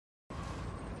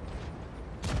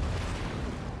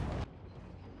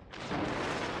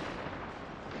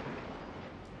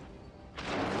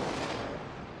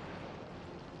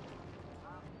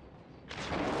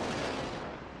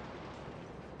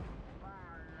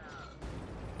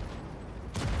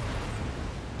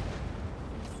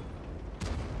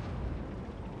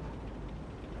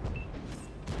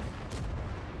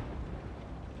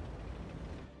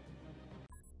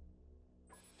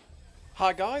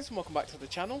Hi guys and welcome back to the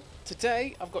channel.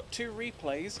 Today I've got two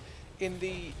replays in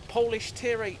the Polish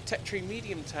Tier 8 Tech Tree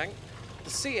medium tank, the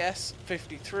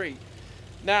CS-53.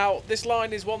 Now this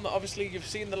line is one that obviously you've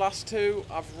seen the last two.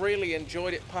 I've really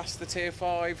enjoyed it past the Tier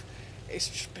 5. It's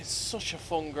just been such a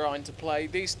fun grind to play.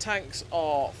 These tanks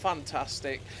are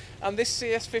fantastic, and this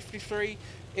CS-53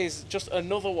 is just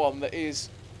another one that is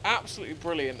absolutely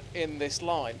brilliant in this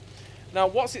line. Now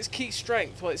what's its key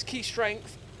strength? Well, its key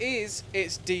strength is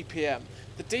its DPM.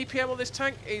 The DPM on this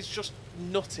tank is just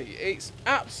nutty. It's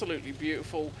absolutely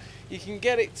beautiful. You can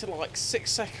get it to like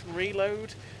 6-second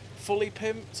reload, fully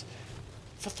pimped,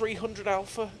 for 300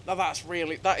 alpha. Now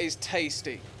that is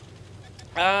tasty.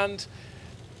 And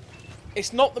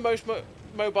it's not the most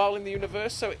mobile in the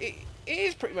universe, so it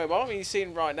is pretty mobile. I mean, you're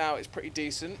seeing right now it's pretty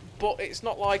decent, but it's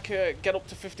not like get up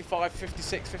to 55,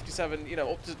 56, 57, you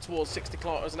know, up to towards 60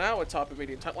 kilometers an hour type of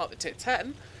medium tank like the Tier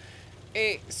 10.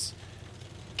 It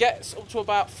gets up to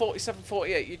about 47,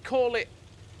 48. You'd call it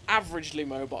averagely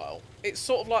mobile. It's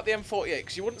sort of like the M48,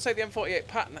 because you wouldn't say the M48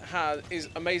 pattern is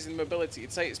amazing mobility.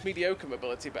 You'd say it's mediocre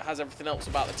mobility, but has everything else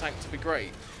about the tank to be great.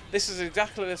 This is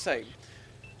exactly the same.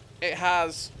 It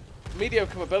has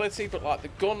mediocre mobility, but like the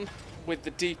gun with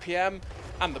the DPM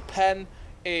and the pen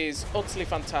is utterly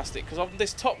fantastic. Because on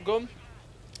this top gun,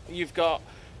 you've got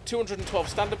 212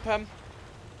 standard pen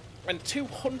and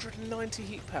 290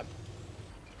 heat pen.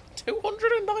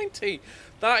 290!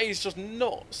 That is just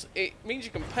nuts. It means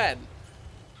you can pen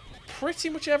pretty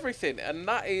much everything, and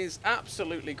that is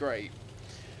absolutely great.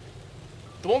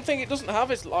 The one thing it doesn't have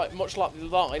is, much like the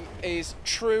line, is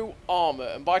true armour.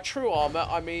 And by true armour,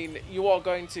 I mean you are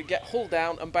going to get hull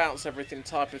down and bounce everything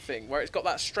type of thing, where it's got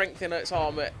that strength in its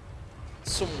armour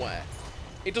somewhere.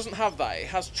 It doesn't have that. It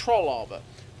has troll armour.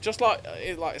 Just like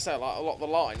I say, like a lot of the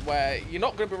line, where you're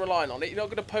not going to be relying on it. You're not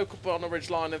going to poke up on a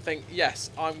ridge line and think, yes,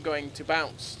 I'm going to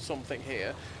bounce something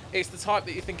here. It's the type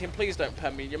that you're thinking, please don't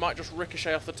pen me. You might just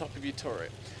ricochet off the top of your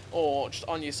turret, or just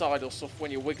on your side or stuff when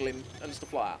you're wiggling and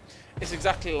stuff like that. It's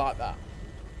exactly like that.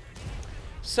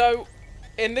 So,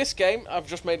 in this game, I've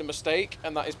just made a mistake,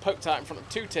 and that is poked out in front of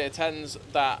two Tier 10s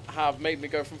that have made me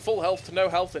go from full health to no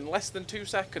health in less than 2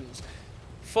 seconds.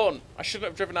 Fun. I shouldn't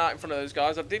have driven out in front of those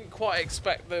guys. I didn't quite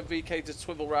expect the VK to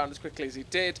swivel around as quickly as he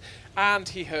did, and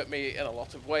he hurt me in a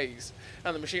lot of ways.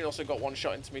 And the machine also got one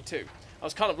shot into me too. I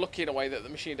was kind of lucky in a way that the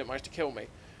machine didn't manage to kill me.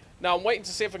 Now I'm waiting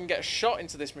to see if I can get a shot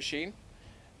into this machine,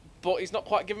 but he's not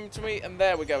quite giving them to me, and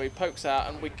there we go. He pokes out,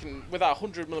 and we can, with our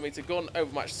 100mm gun,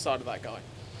 overmatch the side of that guy.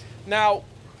 Now,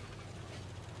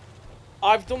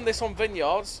 I've done this on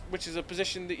vineyards, which is a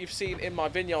position that you've seen in my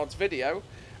vineyards video,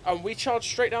 and we charge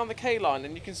straight down the K line,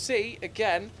 and you can see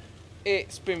again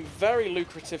it's been very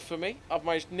lucrative for me. I've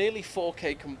managed nearly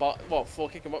 4k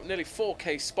nearly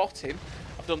 4k spotting.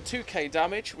 I've done 2k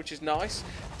damage, which is nice.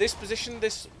 This position,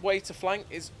 this way to flank,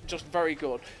 is just very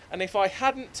good, and if I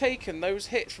hadn't taken those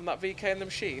hits from that VK in the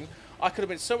machine, I could have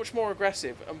been so much more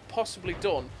aggressive and possibly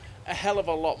done a hell of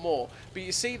a lot more. But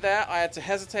you see there, I had to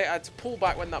hesitate, I had to pull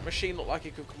back when that machine looked like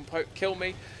it could kill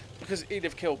me, because he'd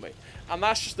have killed me. And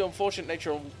that's just the unfortunate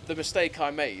nature of the mistake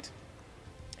I made.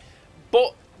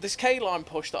 But this K-line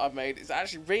push that I've made is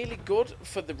actually really good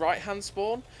for the right-hand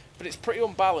spawn, but it's pretty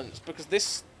unbalanced, because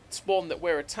this spawn that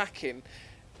we're attacking,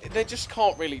 they just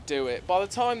can't really do it. By the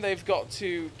time they've got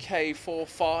to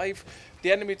K4-5,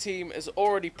 the enemy team has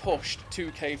already pushed to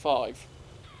K5.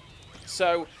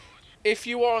 So, if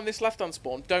you are on this left-hand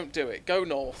spawn, don't do it. Go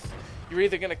north. You're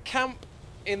either going to camp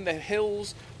in the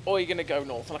hills, or you're going to go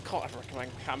north. And I can't ever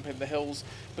recommend camping the hills,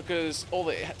 because all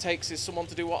that it takes is someone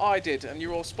to do what I did, and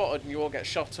you're all spotted and you all get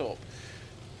shot up.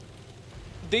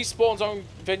 These spawns on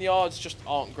vineyards just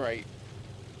aren't great.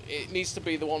 It needs to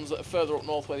be the ones that are further up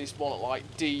north, where they spawn at like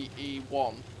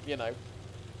DE1, you know,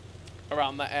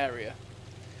 around that area.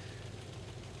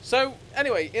 So,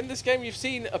 anyway, in this game you've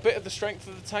seen a bit of the strength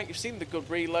of the tank, you've seen the good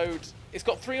reload. It's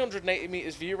got 380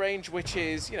 meters view range, which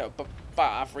is, you know,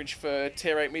 about average for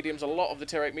Tier 8 mediums. A lot of the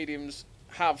Tier 8 mediums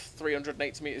have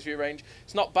 380 meters view range.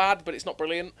 It's not bad, but it's not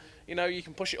brilliant. You know, you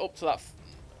can push it up to that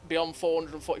beyond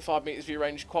 445 meters view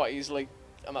range quite easily,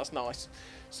 and that's nice.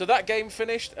 So that game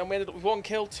finished, and we ended up with 1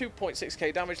 kill,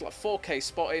 2.6k damage, like 4k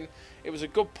spotting. It was a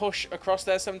good push across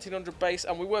their 1700 base,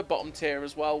 and we were bottom tier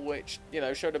as well, which, you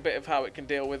know, showed a bit of how it can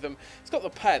deal with them. It's got the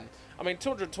pen. I mean,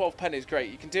 212 pen is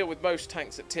great. You can deal with most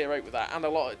tanks at Tier 8 with that, and a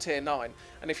lot at Tier 9.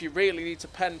 And if you really need to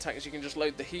pen tanks, you can just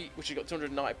load the heat, which has got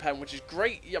 290 pen, which is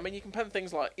great. I mean, you can pen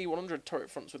things like E100 turret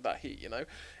fronts with that heat, you know.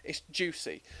 It's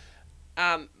juicy.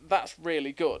 And that's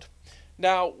really good.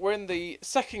 Now, we're in the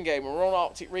second game, and we're on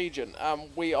Arctic region,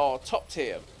 and we are top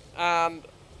tier. And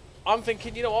I'm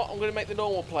thinking, you know what, I'm going to make the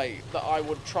normal play that I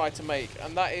would try to make,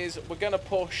 and that is we're going to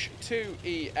push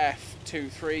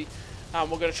 2EF23,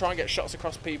 and we're going to try and get shots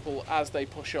across people as they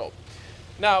push up.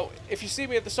 Now, if you see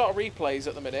me at the start of replays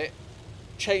at the minute,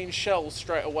 change shells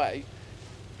straight away,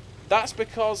 that's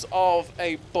because of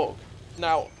a bug.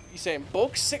 Now, you're saying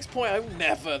bug 6.0?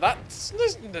 Never. No,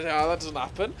 that doesn't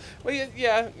happen. Well,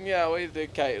 yeah,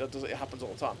 okay, it happens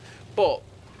all the time. But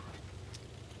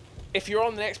if you're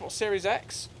on the Xbox Series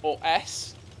X or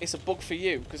S, it's a bug for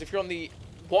you, because if you're on the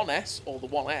One S or the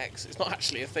One X, it's not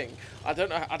actually a thing. I don't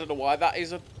know why that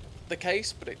is the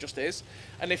case, but it just is.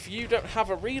 And if you don't have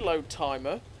a reload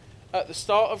timer at the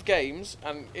start of games,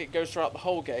 and it goes throughout the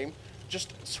whole game,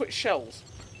 just switch shells.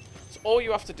 It's all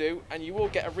you have to do, and you will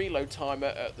get a reload timer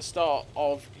at the start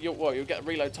of your, well, you'll get a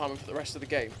reload timer for the rest of the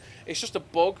game. It's just a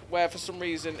bug where for some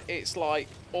reason it's like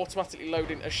automatically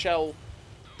loading a shell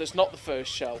that's not the first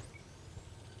shell.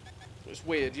 It's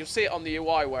weird. You'll see it on the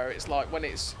UI where it's like when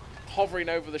it's hovering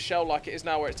over the shell like it is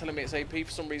now, where it's telling me it's AP,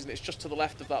 for some reason it's just to the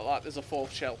left of that, like there's a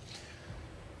fourth shell.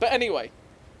 But anyway,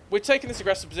 we're taking this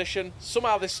aggressive position.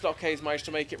 Somehow this stockade's managed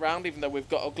to make it round, even though we've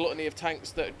got a gluttony of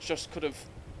tanks that just could have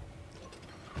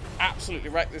absolutely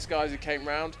wrecked this guy as he came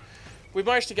round. We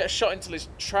managed to get a shot into his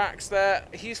tracks there.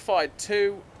 He's fired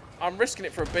 2. I'm risking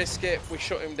it for a biscuit. We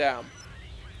shut him down.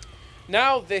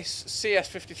 Now this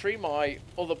CS-53, my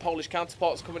other Polish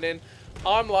counterpart's coming in.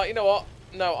 I'm like, you know what?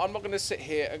 No, I'm not going to sit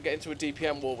here and get into a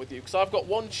DPM war with you, because I've got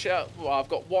one shot. Well, I've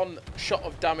got 1 shot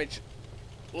of damage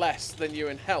less than you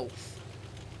in health.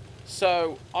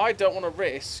 So I don't want to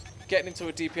risk getting into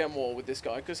a DPM war with this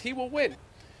guy, because he will win.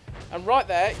 And right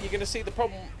there, you're going to see the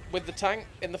problem with the tank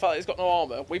in the fact that he's got no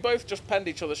armour. We both just penned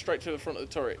each other straight through the front of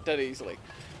the turret dead easily.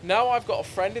 Now I've got a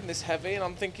friend in this heavy, and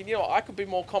I'm thinking, you know what, I could be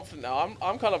more confident now.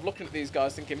 I'm kind of looking at these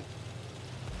guys thinking,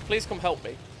 please come help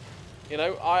me. You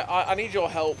know, I need your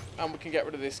help, and we can get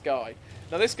rid of this guy.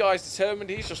 Now this guy's determined.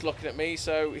 He's just looking at me,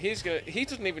 so he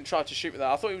doesn't even try to shoot me there.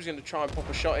 I thought he was going to try and pop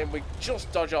a shot in. We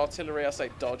just dodge artillery. I say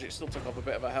dodge, it still took off a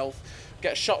bit of a health.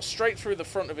 Get shot straight through the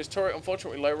front of his turret.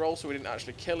 Unfortunately low roll, so we didn't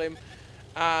actually kill him.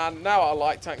 And now our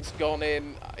light tank's gone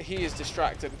in. He is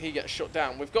distracted, and he gets shut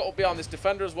down. We've got up behind this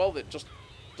defender as well that just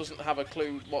doesn't have a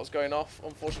clue what's going off,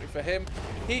 unfortunately for him.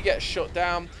 He gets shut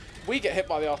down. We get hit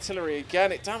by the artillery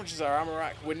again. It damages our ammo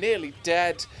rack. We're nearly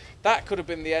dead. That could have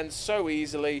been the end so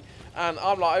easily. And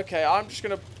I'm like, okay, I'm just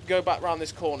going to go back round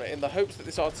this corner in the hopes that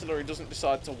this artillery doesn't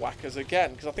decide to whack us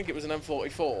again, because I think it was an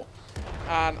M44.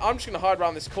 And I'm just going to hide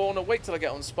around this corner, wait till I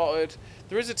get unspotted.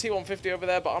 There is a T-150 over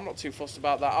there, but I'm not too fussed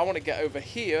about that. I want to get over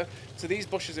here to these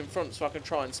bushes in front so I can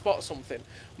try and spot something.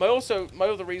 My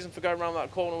other reason for going around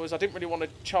that corner was I didn't really want to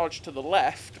charge to the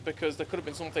left, because there could have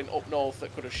been something up north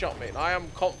that could have shot me. And I am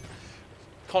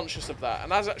conscious of that.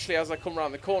 And as I come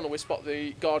around the corner, we spot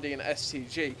the Guardian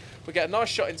STG. We get a nice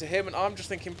shot into him, and I'm just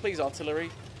thinking, please artillery,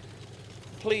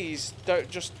 please don't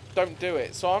do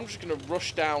it. So I'm just going to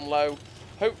rush down low,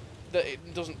 hope that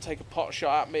it doesn't take a pot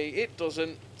shot at me. It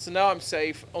doesn't. So now I'm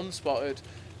safe, unspotted.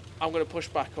 I'm going to push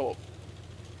back up.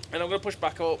 And I'm going to push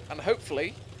back up, and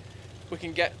hopefully we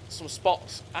can get some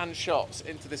spots and shots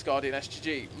into this Guardian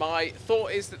STG. My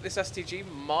thought is that this STG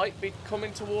might be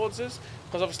coming towards us,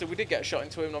 because obviously we did get a shot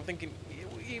into him, and I'm thinking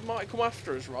he might come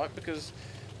after us, right? Because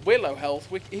we're low health,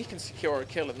 he can secure a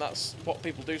kill, and that's what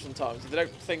people do sometimes. They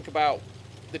don't think about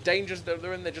the dangers that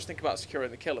they're in, they just think about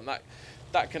securing the kill, and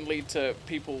that can lead to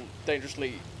people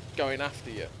dangerously going after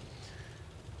you.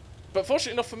 But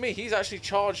fortunately enough for me, he's actually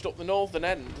charged up the northern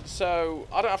end, so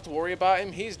I don't have to worry about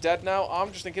him. He's dead now.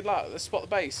 I'm just thinking, like, let's spot the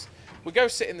base. We go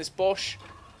sit in this bush,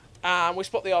 and we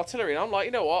spot the artillery, and I'm like,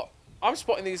 you know what? I'm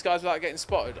spotting these guys without getting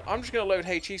spotted. I'm just going to load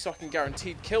HE so I can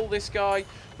guaranteed kill this guy.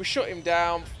 We shut him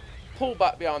down, pull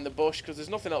back behind the bush, because there's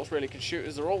nothing else really can shoot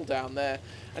us. They're all down there.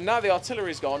 And now the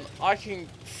artillery's gone, I can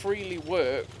freely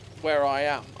work where I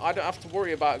am. I don't have to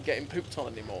worry about getting pooped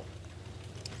on anymore.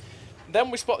 Then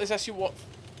we spot this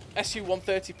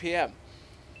SU-130 PM.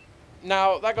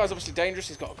 Now, that guy's obviously dangerous.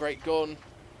 He's got a great gun.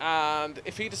 And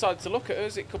if he decided to look at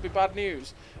us, it could be bad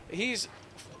news. He's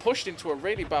pushed into a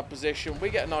really bad position. We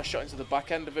get a nice shot into the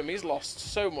back end of him. He's lost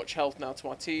so much health now to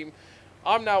my team.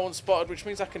 I'm now unspotted, which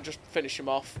means I can just finish him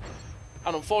off.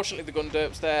 And unfortunately, the gun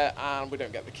derp's there, and we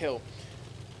don't get the kill.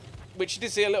 Which you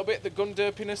did see a little bit, the gun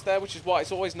derpiness there, which is why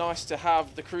it's always nice to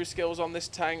have the crew skills on this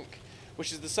tank.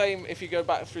 Which is the same if you go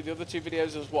back through the other 2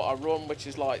 videos as what I run, which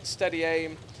is like steady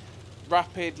aim,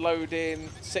 rapid loading,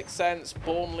 Sixth Sense,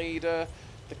 Born Leader,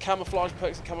 the camouflage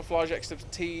perks and camouflage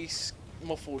expertise,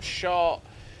 muffled shot,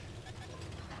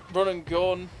 run and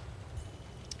gun,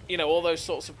 you know, all those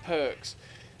sorts of perks.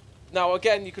 Now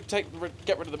again, you could get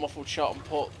rid of the muffled shot and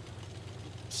put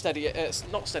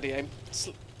not steady aim,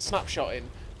 snapshot in,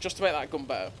 just to make that gun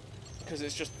better, because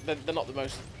it's just they're not the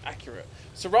most accurate.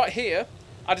 So right here,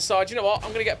 I decide, you know what,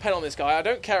 I'm going to get a pen on this guy. I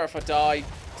don't care if I die,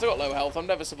 because I've got low health. I'm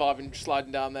never surviving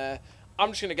sliding down there. I'm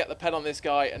just going to get the pen on this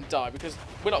guy and die, because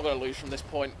we're not going to lose from this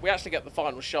point. We actually get the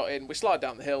final shot in. We slide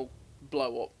down the hill,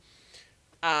 blow up,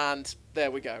 and there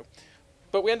we go.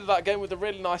 But we ended that game with a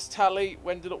really nice tally.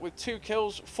 We ended up with 2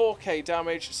 kills, 4k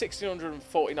damage,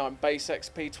 1649 base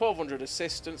XP, 1200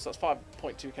 assistance, that's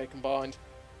 5.2k combined.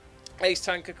 Ace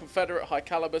tanker, Confederate, high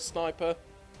caliber sniper,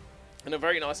 and a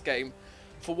very nice game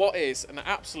for what is an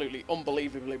absolutely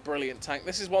unbelievably brilliant tank.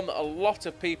 This is one that a lot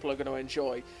of people are going to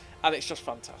enjoy, and it's just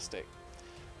fantastic.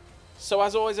 So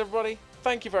as always, everybody,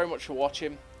 thank you very much for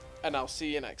watching, and I'll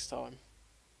see you next time.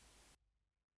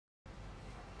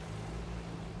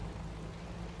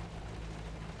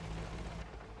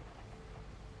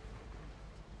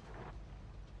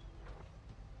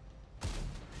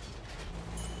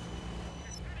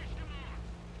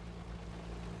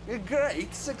 A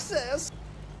great success!